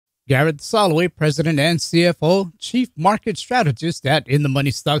Gareth Soloway, President and CFO, Chief Market Strategist at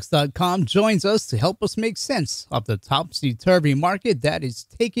InTheMoneyStocks.com, joins us to help us make sense of the topsy-turvy market that is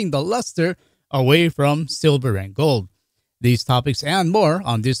taking the luster away from silver and gold. These topics and more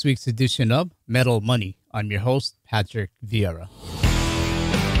on this week's edition of Metal Money. I'm your host, Patrick Vieira.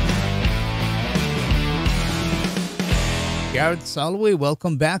 Gareth Soloway,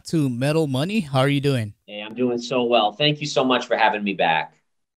 welcome back to Metal Money. How are you doing? Hey, I'm doing so well. Thank you so much for having me back.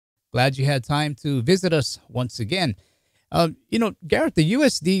 Glad you had time to visit us once again. Gareth, the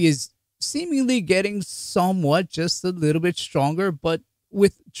USD is seemingly getting somewhat just a little bit stronger, but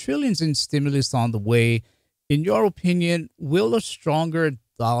with trillions in stimulus on the way, in your opinion, will a stronger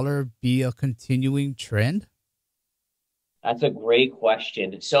dollar be a continuing trend? That's a great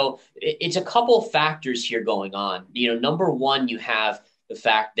question. So it's a couple factors here going on. Number one, you have the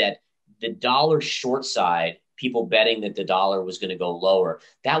fact that the dollar short side, people betting that the dollar was going to go lower,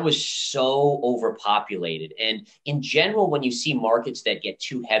 that was so overpopulated. And in general, when you see markets that get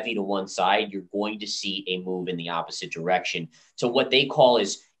too heavy to one side, you're going to see a move in the opposite direction. So what they call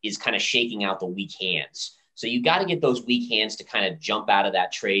is kind of shaking out the weak hands. So you got to get those weak hands to kind of jump out of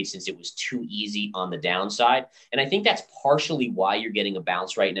that trade since it was too easy on the downside. And I think that's partially why you're getting a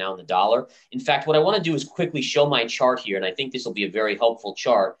bounce right now in the dollar. In fact, what I want to do is quickly show my chart here. And I think this will be a very helpful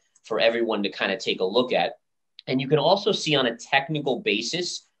chart for everyone to kind of take a look at. And you can also see on a technical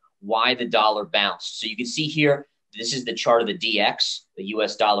basis why the dollar bounced. So you can see here, this is the chart of the DX, the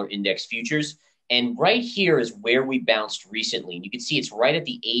US dollar index futures. And right here is where we bounced recently. And you can see it's right at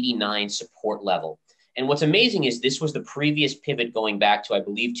the 89 support level. And what's amazing is this was the previous pivot going back to, I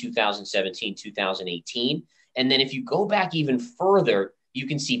believe, 2017, 2018. And then if you go back even further, you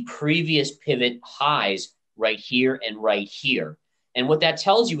can see previous pivot highs right here and right here. And what that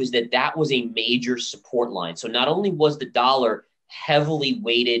tells you is that that was a major support line. So not only was the dollar heavily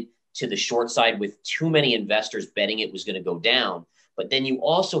weighted to the short side with too many investors betting it was going to go down, but then you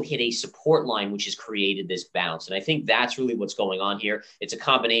also hit a support line, which has created this bounce. And I think that's really what's going on here. It's a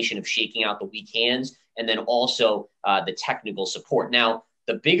combination of shaking out the weak hands and then also the technical support. Now,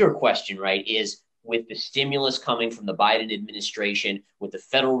 the bigger question, right, is with the stimulus coming from the Biden administration, with the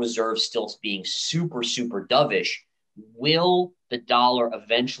Federal Reserve still being super, super dovish, will the dollar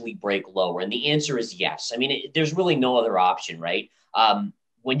eventually break lower? And the answer is yes. I mean, there's really no other option, right?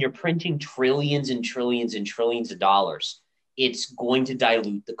 When you're printing trillions and trillions and trillions of dollars, it's going to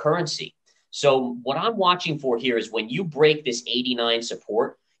dilute the currency. So what I'm watching for here is when you break this 89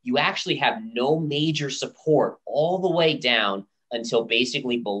 support, you actually have no major support all the way down until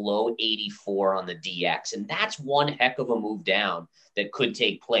basically below 84 on the DX. And that's one heck of a move down that could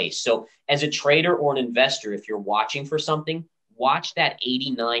take place. So as a trader or an investor, if you're watching for something, watch that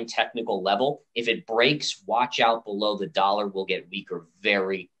 89 technical level. If it breaks, watch out below. The dollar will get weaker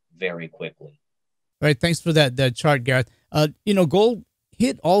very, very quickly. All right. Thanks for that chart, Gareth. Gold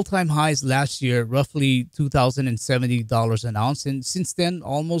hit all-time highs last year, roughly $2,070 an ounce. And since then,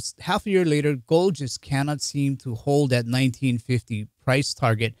 almost half a year later, gold just cannot seem to hold that 1950 price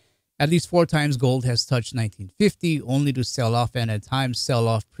target. At least 4 times gold has touched 1950, only to sell off and at times sell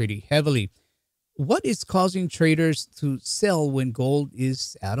off pretty heavily. What is causing traders to sell when gold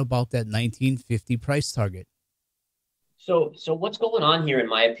is at about that 1950 price target? So what's going on here, in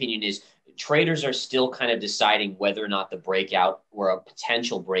my opinion, is traders are still kind of deciding whether or not the breakout or a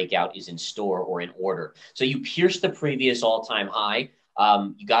potential breakout is in store or in order. So you pierced the previous all-time high.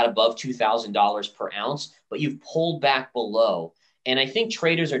 You got above $2,000 per ounce, but you've pulled back below. And I think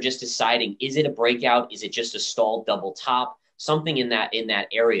traders are just deciding, is it a breakout? Is it just a stalled double top? Something in that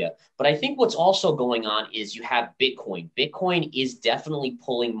area. But I think what's also going on is you have Bitcoin. Bitcoin is definitely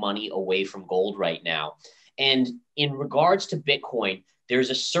pulling money away from gold right now. And in regards to Bitcoin, there's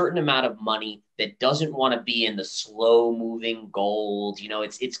a certain amount of money that doesn't want to be in the slow moving gold.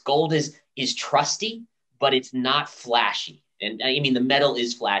 It's gold is trusty, but it's not flashy. And I mean, the metal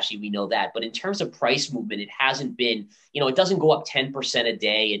is flashy. We know that. But in terms of price movement, it hasn't been, it doesn't go up 10% a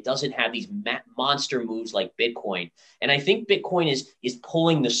day. It doesn't have these monster moves like Bitcoin. And I think Bitcoin is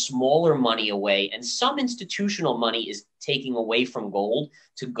pulling the smaller money away. And some institutional money is taking away from gold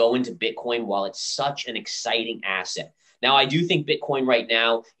to go into Bitcoin while it's such an exciting asset. Now, I do think Bitcoin right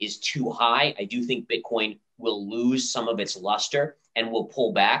now is too high. I do think Bitcoin will lose some of its luster and will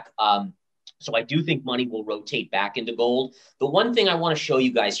pull back. So I do think money will rotate back into gold. The one thing I want to show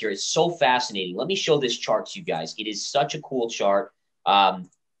you guys here is so fascinating. Let me show this chart to you guys. It is such a cool chart. And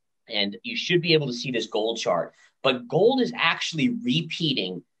you should be able to see this gold chart. But gold is actually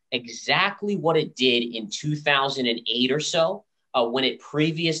repeating exactly what it did in 2008 or so when it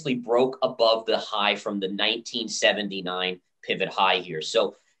previously broke above the high from the 1979 pivot high here.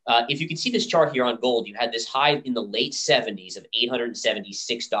 So If you can see this chart here on gold, you had this high in the late 70s of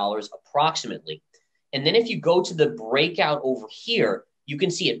 $876 approximately. And then if you go to the breakout over here, you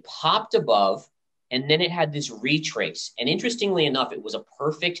can see it popped above, and then it had this retrace. And interestingly enough, it was a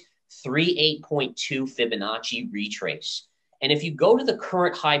perfect 38.2 Fibonacci retrace. And if you go to the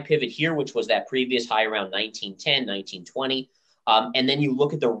current high pivot here, which was that previous high around 1910, 1920, and then you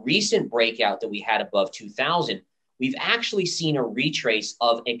look at the recent breakout that we had above 2000, we've actually seen a retrace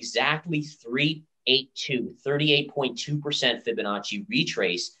of exactly 382, 38.2% Fibonacci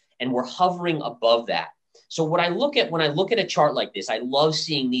retrace, and we're hovering above that. So what I look at when I look at a chart like this, I love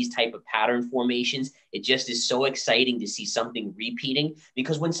seeing these type of pattern formations. It just is so exciting to see something repeating,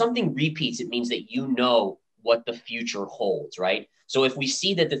 because when something repeats, it means that you know what the future holds, right? So if we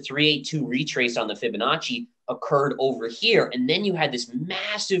see that the 382 retrace on the Fibonacci occurred over here, and then you had this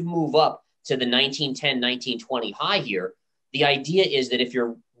massive move up to the 1910, 1920 high here, the idea is that if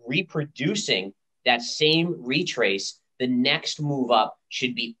you're reproducing that same retrace, the next move up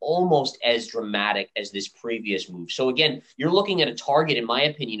should be almost as dramatic as this previous move. So again, you're looking at a target, in my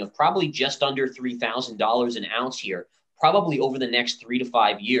opinion, of probably just under $3,000 an ounce here, probably over the next 3 to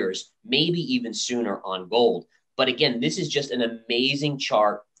 5 years, maybe even sooner on gold. But again, this is just an amazing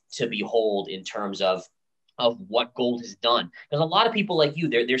chart to behold in terms of what gold has done. Because a lot of people like you,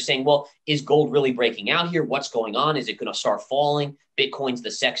 they're saying, well, is gold really breaking out here? What's going on? Is it going to start falling? Bitcoin's the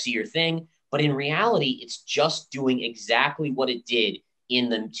sexier thing. But in reality, it's just doing exactly what it did in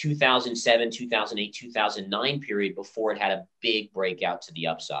the 2007, 2008, 2009 period before it had a big breakout to the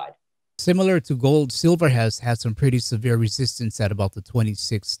upside. Similar to gold, silver has had some pretty severe resistance at about the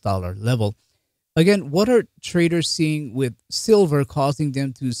 $26 level. Again, what are traders seeing with silver causing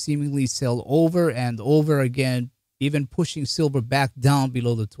them to seemingly sell over and over again, even pushing silver back down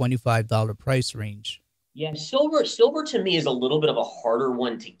below the $25 price range? Yeah, silver to me is a little bit of a harder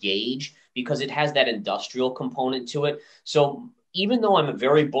one to gauge because it has that industrial component to it. So even though I'm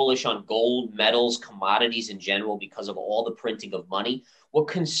very bullish on gold, metals, commodities in general because of all the printing of money, what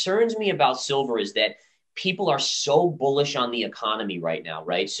concerns me about silver is that people are so bullish on the economy right now,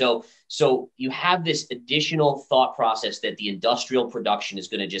 right? So you have this additional thought process that the industrial production is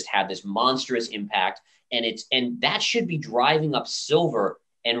going to just have this monstrous impact, and that should be driving up silver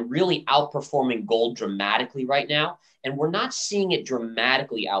and really outperforming gold dramatically right now. And we're not seeing it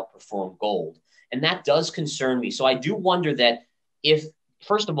dramatically outperform gold. And that does concern me. So I do wonder that if,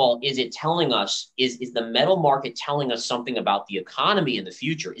 first of all, is it telling us, is the metal market telling us something about the economy in the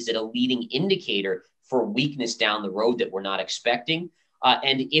future? Is it a leading indicator for weakness down the road that we're not expecting?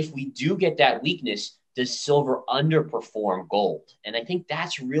 And if we do get that weakness, does silver underperform gold? And I think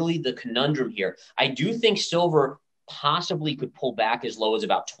that's really the conundrum here. I do think silver possibly could pull back as low as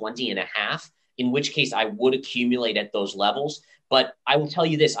about 20 and a half, in which case I would accumulate at those levels. But I will tell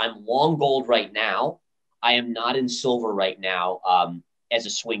you this, I'm long gold right now. I am not in silver right now as a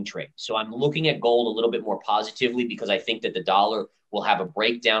swing trade. So I'm looking at gold a little bit more positively because I think that the dollar will have a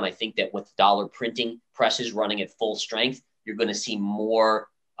breakdown. I think that with dollar printing presses running at full strength, you're going to see more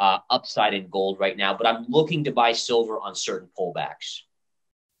upside in gold right now. But I'm looking to buy silver on certain pullbacks.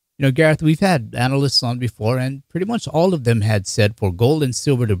 You know, Gareth, we've had analysts on before, and pretty much all of them had said for gold and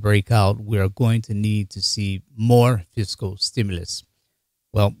silver to break out, we are going to need to see more fiscal stimulus.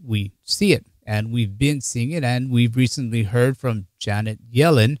 Well, we see it, and we've been seeing it, and we've recently heard from Janet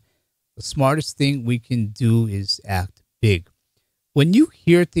Yellen, the smartest thing we can do is act big. When you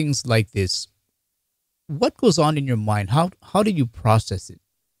hear things like this, what goes on in your mind? How do you process it?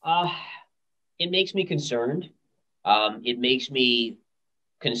 It makes me concerned. It makes me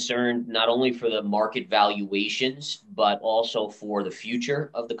concerned not only for the market valuations, but also for the future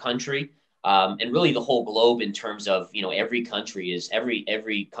of the country, and really the whole globe in terms of, every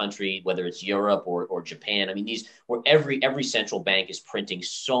country, whether it's Europe or Japan. I mean, where every central bank is printing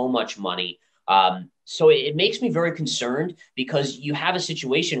so much money. So it makes me very concerned because you have a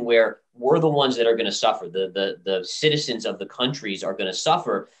situation where we're the ones that are going to suffer. The citizens of the countries are going to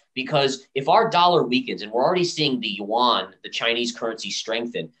suffer because if our dollar weakens, and we're already seeing the yuan, the Chinese currency,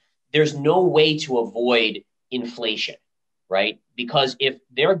 strengthen, there's no way to avoid inflation, right? Because if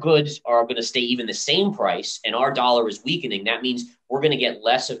their goods are going to stay even the same price and our dollar is weakening, that means we're going to get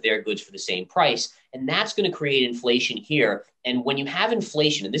less of their goods for the same price. And that's going to create inflation here. And when you have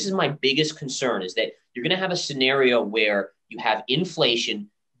inflation, and this is my biggest concern, is that you're going to have a scenario where you have inflation,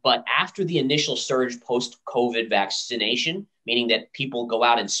 but after the initial surge post-COVID vaccination, meaning that people go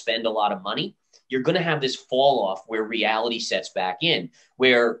out and spend a lot of money, you're going to have this fall off where reality sets back in,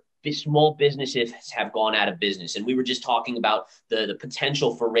 where small businesses have gone out of business. And we were just talking about the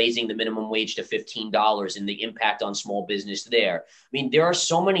potential for raising the minimum wage to $15 and the impact on small business there. I mean, there are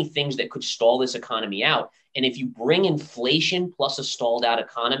so many things that could stall this economy out. And if you bring inflation plus a stalled out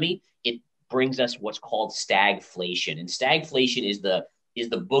economy, it brings us what's called stagflation. And stagflation is the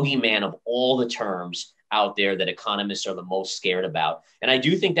boogeyman of all the terms out there that economists are the most scared about. And I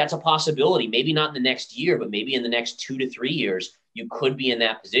do think that's a possibility, maybe not in the next year, but maybe in the next 2 to 3 years, you could be in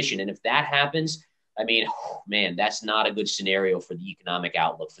that position. And if that happens, I mean, man, that's not a good scenario for the economic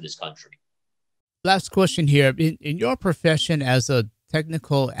outlook for this country. Last question here. In your profession as a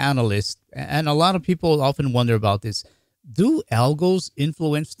technical analyst, and a lot of people often wonder about this, do algos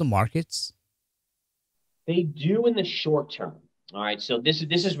influence the markets? They do in the short term. All right, so this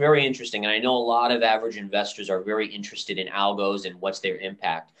is very interesting, and I know a lot of average investors are very interested in algos and what's their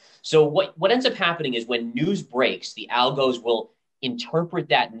impact. So what ends up happening is when news breaks, the algos will interpret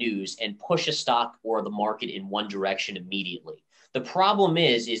that news and push a stock or the market in one direction immediately. The problem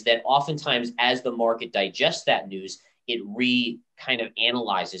is that oftentimes as the market digests that news, it kind of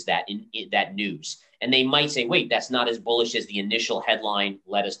analyzes that in that news, and they might say, wait, that's not as bullish as the initial headline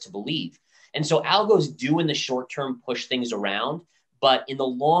led us to believe. And so algos do in the short term push things around, but in the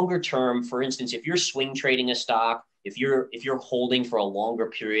longer term, for instance, if you're swing trading a stock, if you're holding for a longer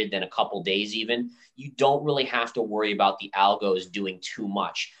period than a couple days even, you don't really have to worry about the algos doing too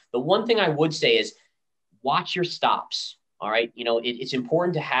much. The one thing I would say is watch your stops. All right. You know, it's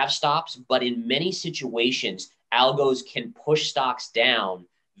important to have stops, but in many situations, algos can push stocks down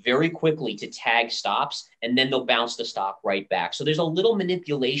very quickly to tag stops, and then they'll bounce the stock right back. So there's a little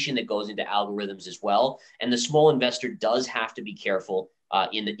manipulation that goes into algorithms as well. And the small investor does have to be careful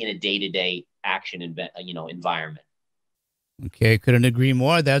in a day-to-day action environment. Okay, couldn't agree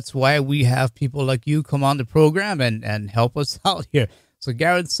more. That's why we have people like you come on the program and help us out here. So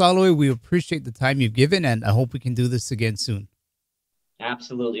Gareth Soloway, we appreciate the time you've given, and I hope we can do this again soon.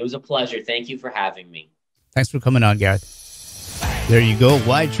 Absolutely. It was a pleasure. Thank you for having me. Thanks for coming on, Gareth. There you go.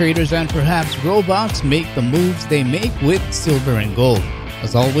 Why traders and perhaps robots make the moves they make with silver and gold.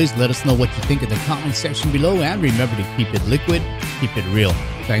 As always, let us know what you think in the comment section below, and remember to keep it liquid, keep it real.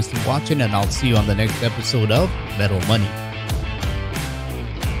 Thanks for watching, and I'll see you on the next episode of Metal Money.